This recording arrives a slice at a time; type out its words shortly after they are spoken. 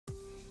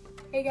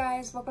Hey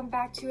guys, welcome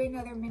back to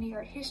another mini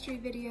art history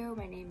video.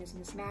 My name is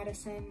Miss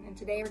Madison, and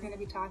today we're going to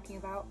be talking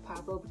about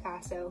Pablo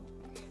Picasso.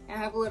 And I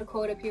have a little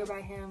quote up here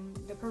by him: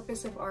 "The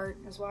purpose of art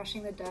is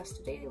washing the dust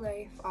of daily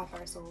life off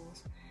our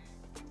souls."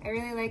 I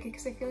really like it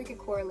because I feel like it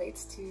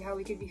correlates to how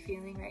we could be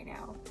feeling right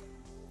now.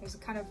 There's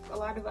a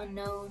lot of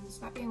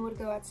unknowns, not being able to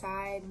go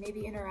outside,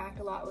 maybe interact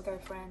a lot with our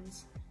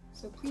friends.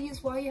 So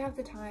please, while you have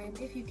the time,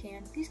 if you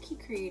can, please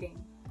keep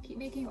creating. Keep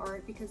making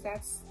art, because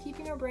that's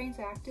keeping our brains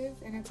active,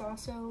 and it's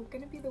also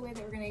going to be the way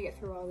that we're going to get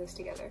through all this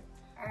together.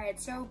 Alright,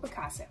 so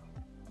Picasso.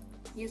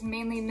 He is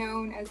mainly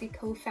known as the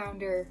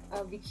co-founder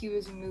of the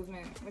Cubism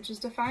movement, which is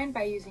defined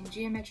by using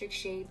geometric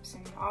shapes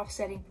and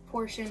offsetting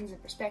proportions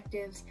and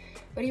perspectives,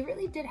 but he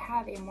really did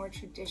have a more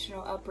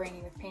traditional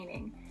upbringing with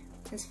painting.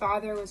 His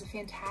father was a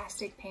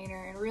fantastic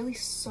painter and really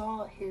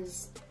saw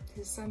his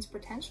son's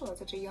potential at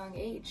such a young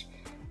age.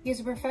 He was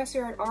a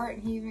professor at art,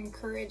 and he even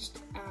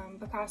encouraged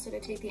Picasso to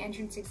take the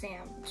entrance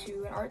exam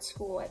to an art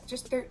school at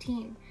just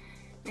 13,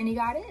 and he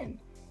got in.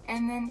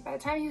 And then by the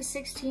time he was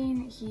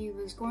 16, he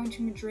was going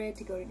to Madrid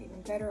to go to an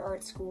even better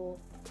art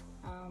school,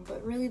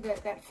 but really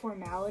that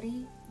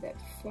formality, that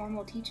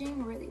formal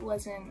teaching really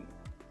wasn't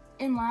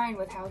in line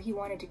with how he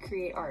wanted to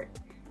create art.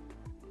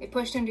 It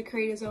pushed him to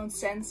create his own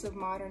sense of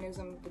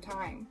modernism at the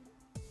time.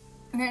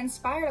 And that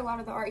inspired a lot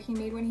of the art he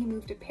made when he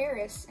moved to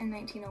Paris in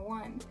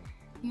 1901.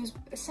 He was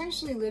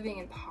essentially living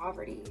in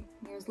poverty.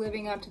 He was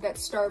living up to that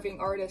starving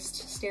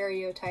artist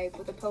stereotype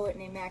with a poet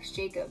named Max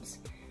Jacobs.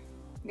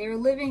 They were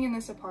living in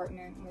this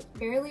apartment with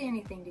barely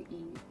anything to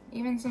eat.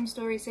 Even some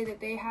stories say that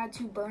they had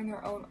to burn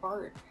their own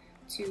art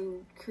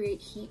to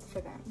create heat for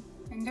them.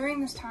 And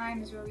during this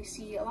time is where we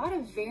see a lot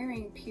of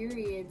varying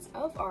periods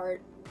of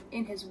art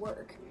in his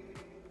work.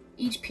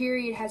 Each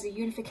period has a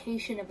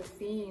unification of a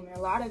theme, and a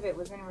lot of it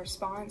was in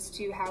response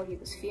to how he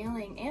was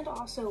feeling and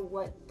also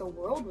what the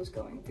world was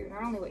going through.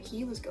 Not only what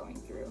he was going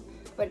through,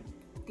 but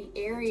the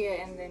area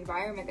and the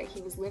environment that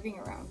he was living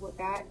around, what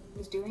that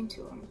was doing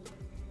to him.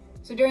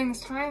 So during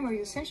this time where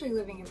he's essentially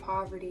living in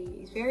poverty,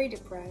 he's very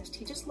depressed,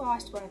 he just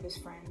lost one of his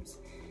friends.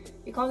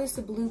 We call this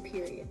the Blue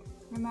Period,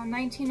 from about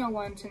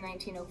 1901 to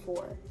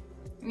 1904.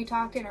 We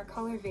talked in our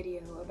color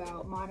video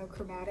about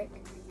monochromatic,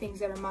 things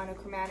that are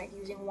monochromatic,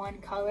 using one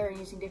color and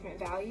using different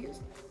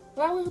values.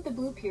 Well, that was what the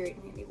Blue Period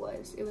mainly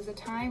was. It was a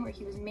time where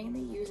he was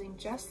mainly using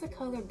just the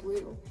color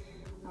blue,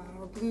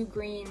 or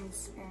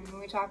blue-greens, and when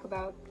we talk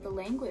about the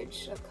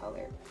language of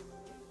color,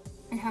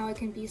 and how it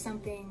can be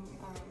something,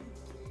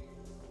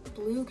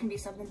 blue can be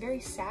something very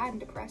sad and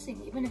depressing,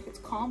 even if it's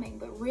calming,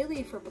 but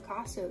really for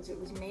Picasso's, it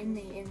was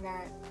mainly in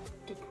that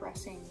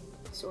depressing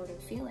sort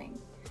of feeling.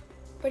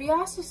 But he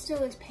also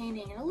still is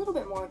painting in a little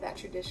bit more of that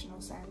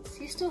traditional sense.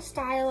 He's still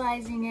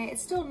stylizing it.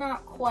 It's still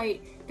not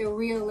quite the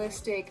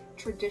realistic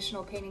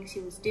traditional paintings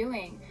he was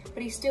doing,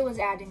 but he still was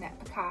adding that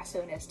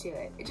Picasso-ness to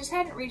it. It just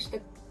hadn't reached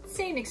the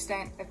same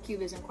extent of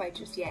Cubism quite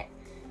just yet.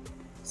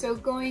 So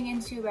going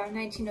into about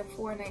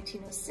 1904,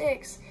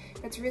 1906,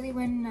 that's really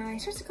when he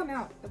starts to come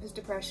out of his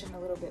depression a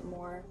little bit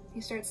more.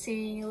 He starts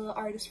seeing a little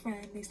artist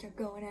friend, they start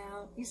going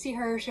out. You see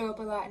her show up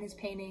a lot in his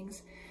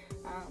paintings.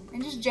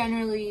 And just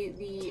generally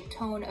the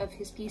tone of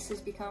his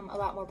pieces become a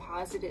lot more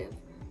positive.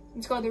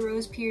 It's called the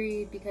Rose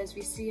Period because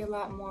we see a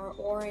lot more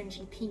orange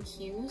and pink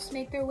hues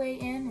make their way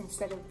in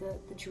instead of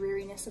the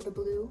dreariness of the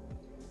blue.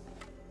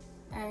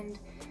 And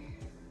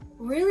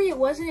really it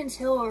wasn't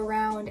until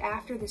around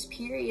after this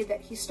period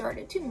that he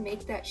started to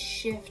make that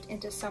shift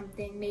into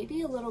something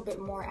maybe a little bit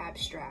more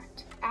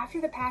abstract.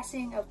 After the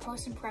passing of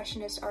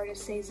post-impressionist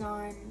artist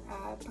Cézanne,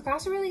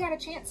 Picasso really got a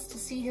chance to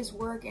see his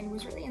work and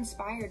was really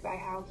inspired by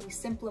how he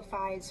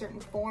simplified certain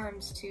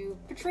forms to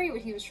portray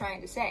what he was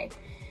trying to say.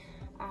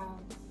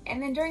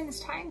 And then during this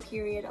time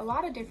period, a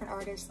lot of different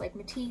artists like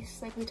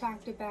Matisse, like we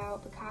talked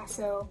about,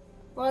 Picasso,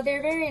 while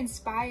they're very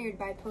inspired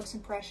by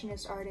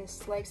post-impressionist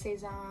artists like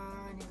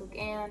Cézanne and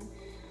Gauguin,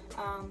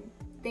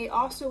 they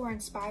also were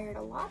inspired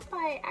a lot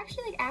by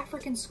actually like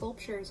African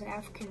sculptures and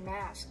African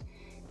masks.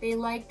 They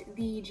liked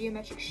the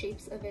geometric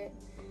shapes of it.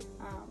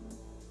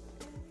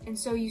 And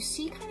so you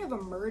see kind of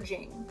a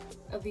merging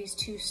of these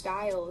two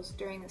styles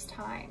during this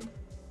time.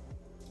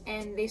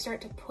 And they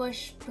start to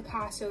push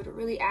Picasso to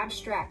really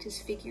abstract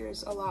his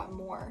figures a lot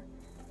more.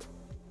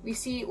 We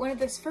see one of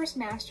his first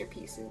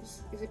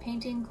masterpieces is a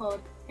painting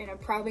called, and I'm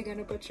probably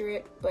gonna butcher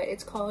it, but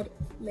it's called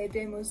Les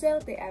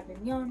Demoiselles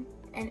d'Avignon.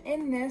 And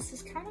in this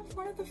is kind of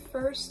one of the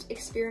first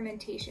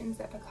experimentations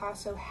that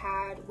Picasso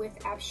had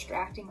with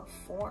abstracting a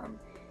form.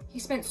 He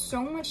spent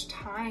so much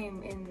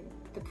time in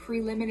the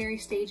preliminary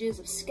stages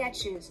of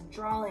sketches and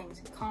drawings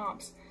and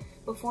comps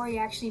before he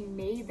actually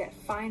made that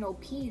final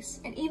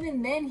piece, and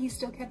even then he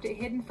still kept it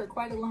hidden for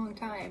quite a long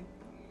time.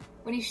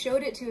 When he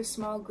showed it to a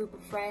small group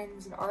of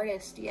friends and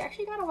artists, he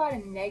actually got a lot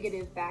of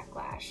negative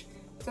backlash,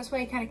 so that's why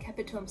he kind of kept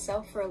it to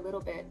himself for a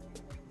little bit.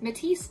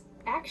 Matisse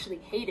actually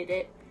hated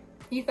it.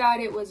 He thought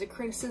it was a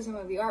criticism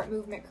of the art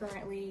movement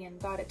currently and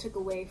thought it took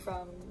away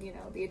from,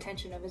 the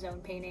attention of his own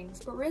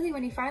paintings. But really,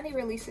 when he finally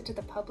released it to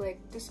the public,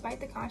 despite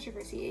the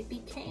controversy, it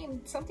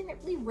became something that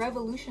really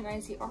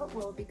revolutionized the art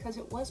world because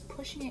it was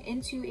pushing it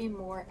into a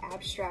more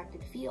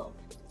abstracted feel.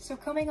 So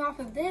coming off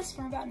of this,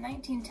 from about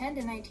 1910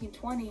 to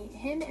 1920,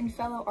 him and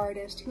fellow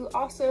artist, who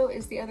also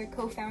is the other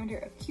co-founder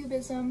of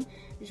Cubism,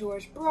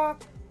 Georges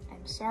Braque,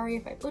 I'm sorry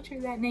if I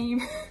butchered that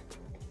name,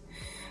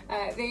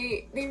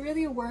 they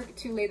really worked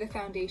to lay the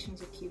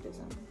foundations of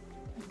Cubism.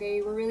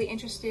 They were really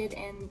interested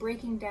in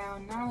breaking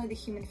down not only the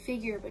human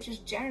figure, but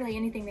just generally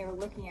anything they were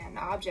looking at, an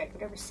object,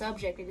 whatever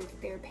subject it is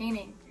that they were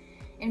painting,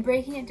 and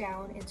breaking it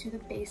down into the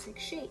basic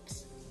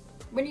shapes.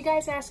 When you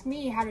guys ask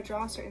me how to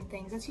draw certain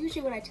things, that's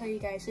usually what I tell you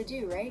guys to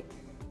do, right?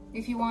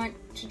 If you want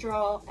to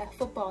draw a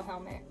football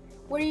helmet,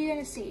 what are you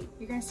going to see?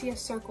 You're going to see a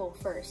circle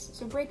first.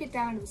 So break it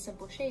down to the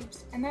simple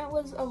shapes, and that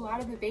was a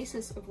lot of the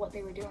basis of what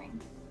they were doing.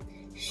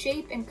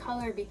 Shape and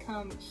color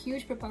become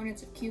huge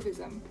proponents of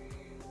Cubism.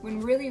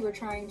 When really we're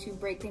trying to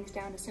break things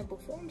down to simple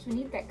forms, we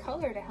need that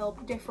color to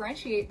help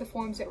differentiate the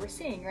forms that we're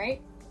seeing, right?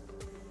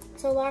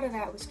 So a lot of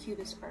that was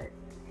Cubist art.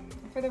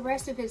 For the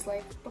rest of his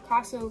life,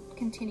 Picasso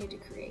continued to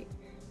create.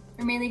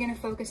 We're mainly going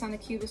to focus on the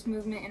Cubist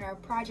movement in our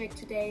project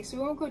today, so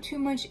we won't go too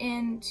much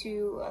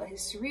into his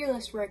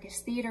surrealist work, his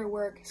theater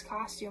work, his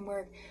costume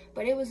work,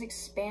 but it was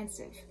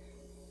expansive.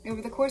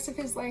 Over the course of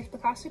his life,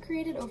 Picasso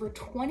created over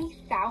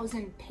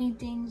 20,000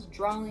 paintings,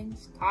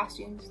 drawings,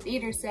 costumes,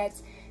 theater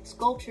sets,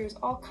 sculptures,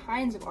 all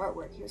kinds of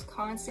artwork he was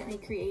constantly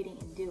creating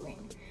and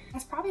doing.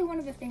 That's probably one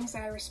of the things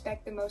that I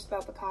respect the most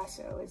about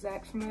Picasso, is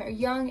that from a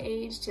young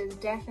age to his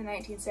death in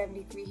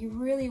 1973, he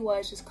really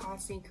was just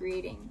constantly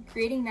creating.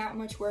 Creating that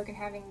much work and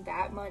having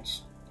that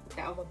much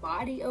of a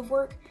body of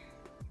work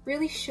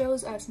really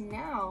shows us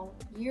now,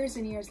 years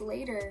and years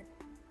later,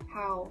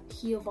 how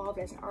he evolved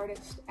as an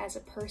artist, as a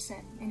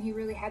person, and he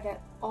really had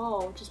that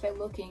all just by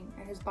looking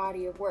at his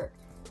body of work.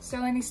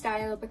 So in the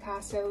style of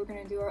Picasso, we're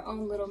going to do our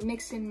own little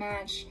mix and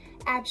match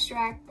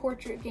abstract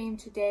portrait game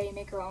today,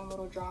 make our own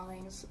little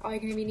drawings. All you're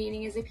going to be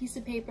needing is a piece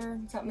of paper,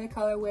 something to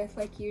color with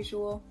like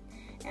usual,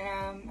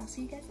 and I'll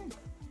see you guys then.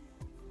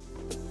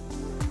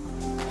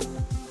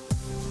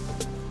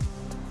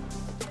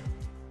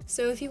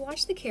 So if you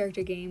watch the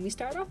character game, we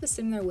start off a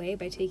similar way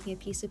by taking a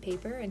piece of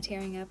paper and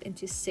tearing up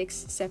into 6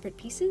 separate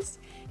pieces,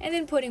 and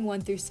then putting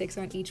 1 through 6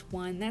 on each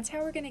one. That's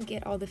how we're going to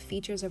get all the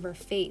features of our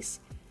face.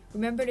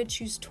 Remember to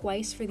choose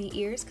twice for the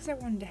ears, because I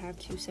wanted to have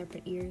 2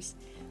 separate ears.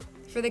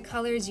 For the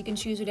colors, you can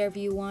choose whatever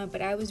you want,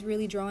 but I was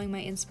really drawing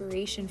my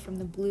inspiration from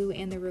the blue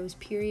and the rose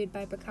period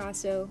by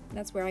Picasso.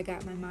 That's where I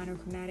got my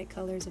monochromatic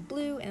colors of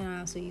blue, and I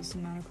also used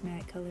some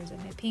monochromatic colors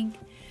of my pink.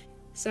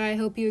 So I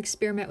hope you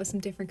experiment with some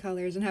different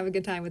colors and have a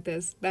good time with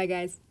this. Bye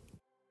guys.